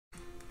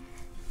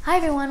Hi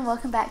everyone,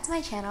 welcome back to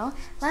my channel.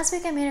 Last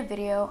week I made a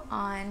video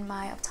on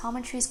my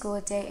optometry school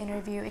day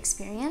interview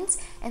experience,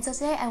 and so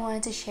today I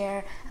wanted to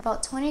share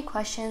about 20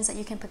 questions that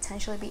you can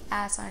potentially be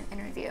asked on an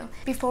interview.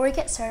 Before we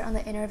get started on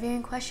the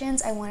interviewing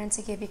questions, I wanted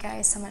to give you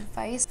guys some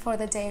advice for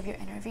the day of your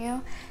interview.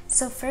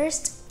 So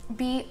first,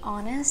 be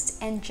honest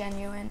and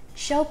genuine.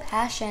 Show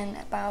passion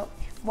about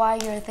why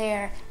you're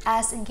there.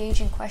 Ask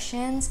engaging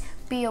questions.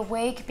 Be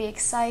awake, be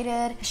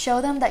excited. Show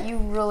them that you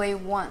really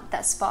want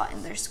that spot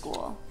in their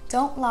school.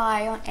 Don't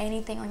lie on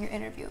anything on your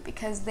interview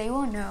because they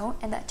will know,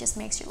 and that just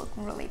makes you look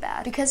really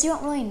bad. Because you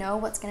don't really know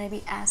what's going to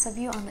be asked of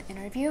you on the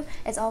interview,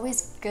 it's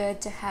always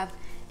good to have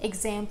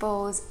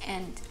examples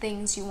and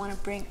things you want to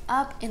bring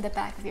up in the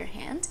back of your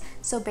hand.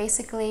 So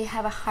basically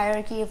have a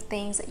hierarchy of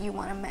things that you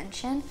want to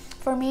mention.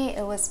 For me,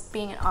 it was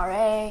being an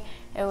RA,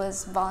 it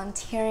was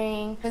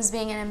volunteering, it was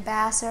being an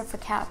ambassador for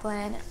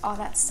Kaplan, all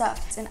that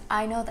stuff. And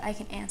I know that I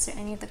can answer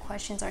any of the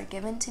questions that are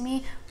given to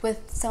me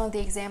with some of the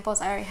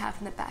examples I already have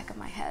in the back of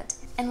my head.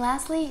 And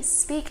lastly,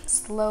 speak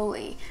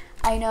slowly.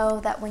 I know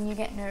that when you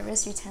get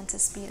nervous, you tend to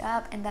speed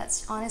up, and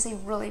that's honestly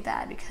really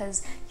bad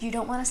because you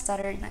don't want to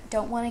stutter, you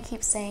don't want to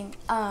keep saying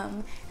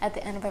at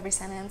the end of every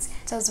sentence.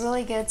 So it's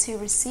really good to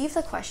receive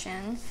the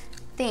question,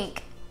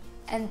 think,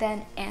 and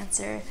then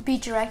answer. Be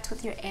direct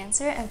with your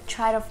answer and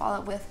try to follow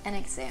up with an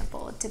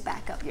example to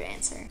back up your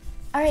answer.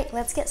 Alright,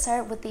 let's get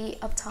started with the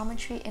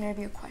optometry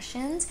interview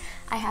questions.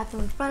 I have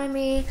them in front of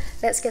me.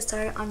 Let's get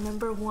started on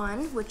number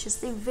 1, which is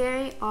the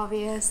very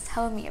obvious,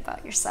 tell me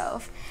about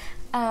yourself.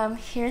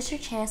 Here's your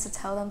chance to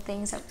tell them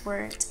things that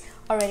weren't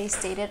already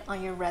stated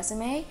on your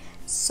resume.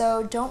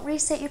 So don't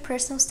restate your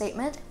personal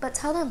statement, but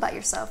tell them about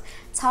yourself.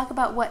 Talk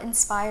about what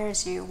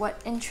inspires you,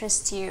 what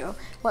interests you,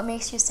 what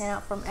makes you stand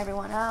out from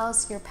everyone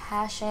else, your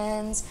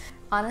passions.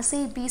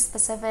 Honestly, be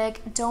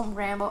specific, don't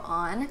ramble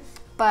on,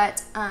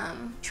 but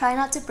try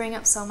not to bring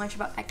up so much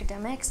about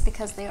academics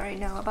because they already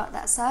know about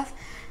that stuff.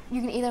 You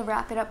can either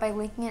wrap it up by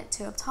linking it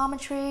to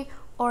optometry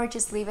or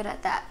just leave it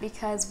at that,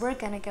 because we're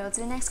gonna go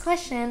to the next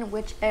question,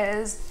 which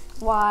is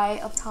why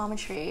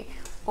optometry,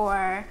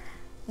 or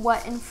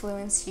what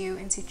influenced you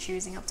into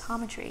choosing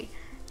optometry.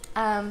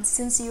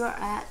 Since you are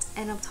at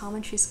an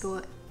optometry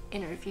school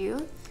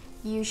interview,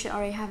 you should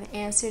already have an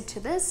answer to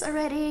this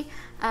already.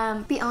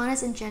 Be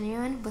honest and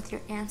genuine with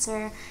your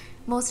answer.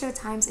 Most of the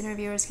times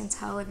interviewers can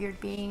tell if you're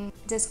being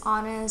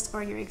dishonest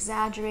or you're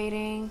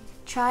exaggerating.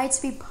 Try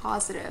to be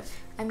positive.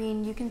 I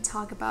mean, you can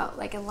talk about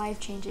like a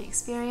life-changing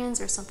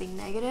experience or something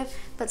negative,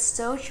 but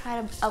still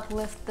try to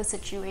uplift the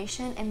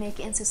situation and make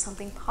it into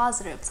something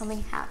positive,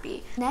 something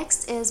happy.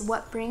 Next is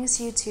what brings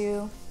you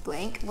to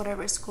blank,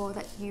 whatever school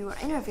that you are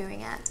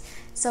interviewing at.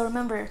 So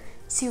remember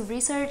to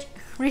research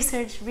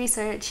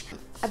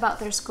about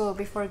their school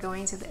before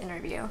going to the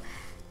interview.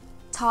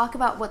 Talk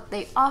about what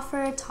they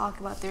offer,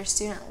 talk about their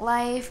student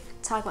life,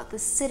 talk about the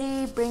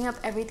city, bring up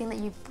everything that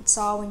you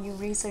saw when you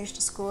researched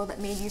the school that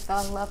made you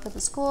fall in love with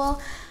the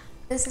school.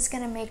 This is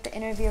going to make the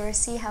interviewer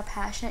see how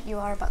passionate you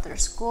are about their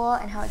school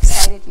and how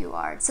excited you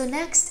are. So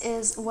next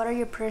is, what are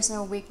your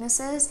personal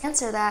weaknesses?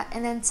 Answer that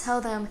and then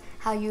tell them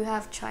how you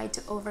have tried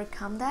to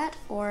overcome that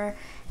or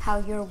how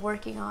you're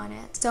working on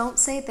it. Don't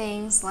say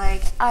things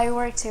like, I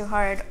work too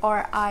hard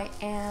or I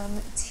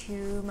am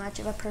too much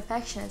of a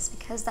perfectionist,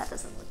 because that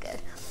doesn't look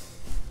good.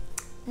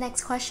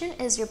 Next question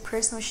is your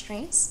personal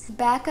strengths.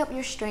 Back up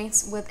your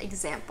strengths with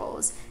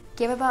examples.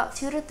 Give about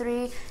 2 to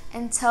 3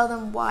 and tell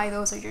them why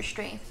those are your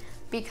strengths.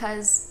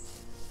 Because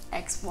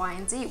X, Y,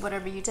 and Z,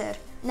 whatever you did.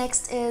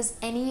 Next is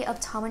any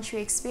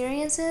optometry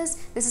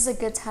experiences. This is a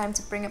good time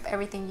to bring up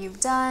everything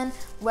you've done,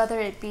 whether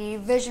it be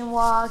vision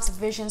walks,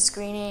 vision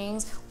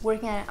screenings,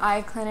 working at an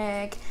eye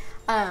clinic.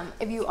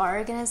 If you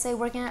are gonna say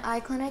working at an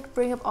eye clinic,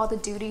 bring up all the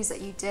duties that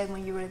you did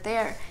when you were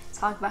there.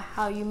 Talk about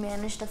how you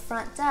managed the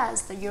front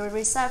desk, that you were a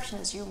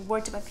receptionist, you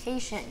worked with a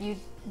patient, you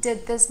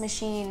did this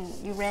machine,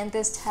 you ran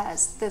this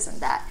test, this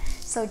and that.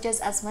 So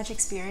just as much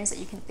experience that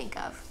you can think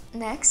of.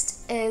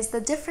 Next is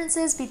the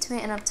differences between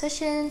an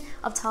optician,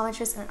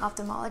 optometrist, and an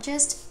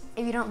ophthalmologist.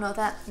 If you don't know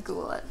that,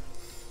 Google it.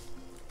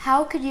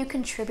 How could you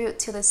contribute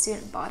to the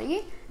student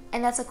body?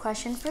 And that's a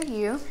question for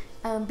you.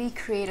 Be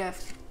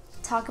creative.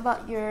 Talk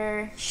about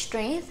your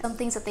strength, some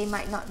things that they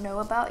might not know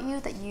about you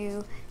that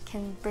you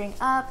can bring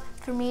up.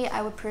 For me,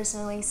 I would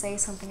personally say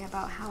something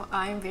about how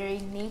I'm very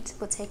neat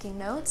with taking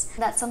notes.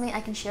 That's something I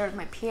can share with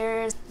my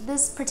peers.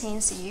 This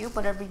pertains to you,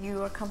 whatever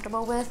you are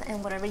comfortable with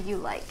and whatever you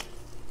like.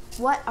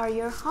 What are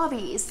your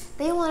hobbies?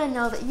 They want to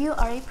know that you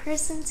are a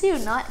person too,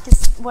 not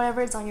just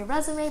whatever is on your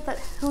resume, but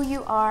who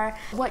you are,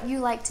 what you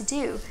like to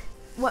do.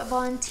 What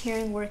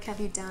volunteering work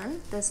have you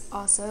done? This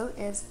also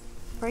is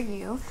for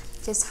you.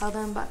 Just tell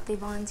them about the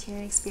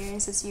volunteering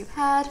experiences you've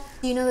had.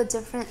 Do you know the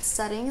different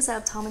settings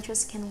that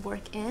optometrists can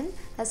work in?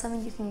 That's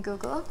something you can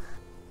Google.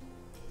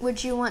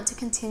 Would you want to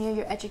continue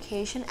your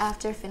education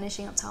after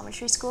finishing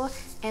optometry school?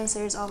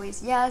 Answer is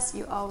always yes.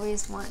 You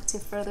always want to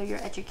further your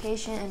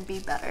education and be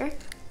better.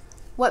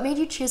 What made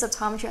you choose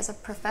optometry as a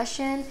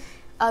profession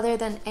other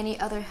than any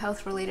other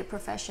health-related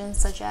professions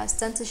such as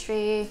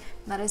dentistry,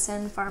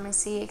 medicine,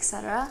 pharmacy,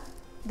 etc.?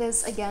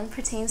 this again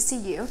pertains to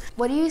you.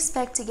 What do you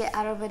expect to get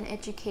out of an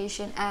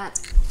education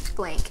at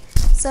blank?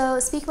 So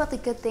speak about the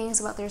good things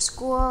about their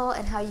school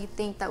and how you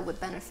think that would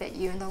benefit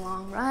you in the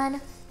long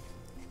run.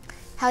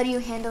 How do you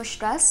handle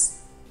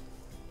stress?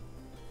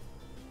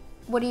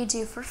 What do you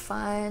do for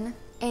fun?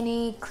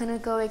 Any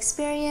clinical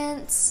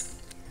experience?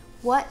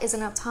 What is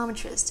an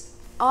optometrist?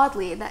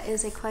 Oddly, that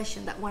is a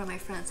question that one of my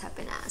friends have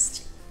been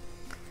asked.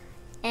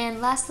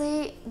 And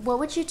lastly, what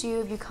would you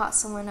do if you caught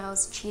someone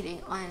else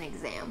cheating on an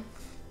exam?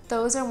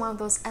 Those are one of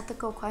those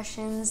ethical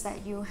questions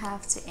that you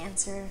have to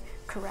answer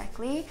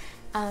correctly,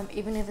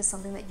 even if it's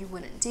something that you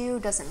wouldn't do,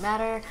 doesn't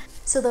matter.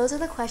 So those are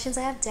the questions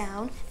I have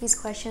down. These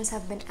questions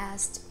have been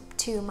asked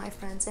to my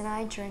friends and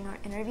I during our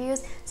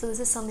interviews, so this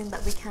is something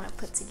that we kind of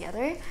put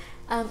together.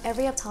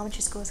 Every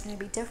optometry school is going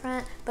to be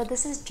different, but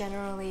this is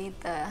generally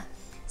the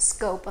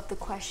scope of the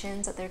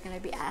questions that they're going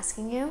to be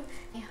asking you.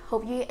 I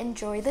hope you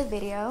enjoy the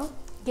video.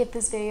 Give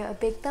this video a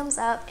big thumbs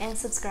up and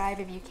subscribe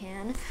if you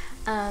can.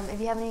 If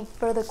you have any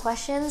further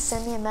questions,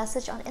 send me a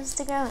message on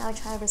Instagram and I'll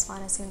try to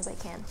respond as soon as I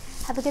can.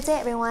 Have a good day,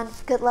 everyone.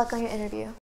 Good luck on your interview.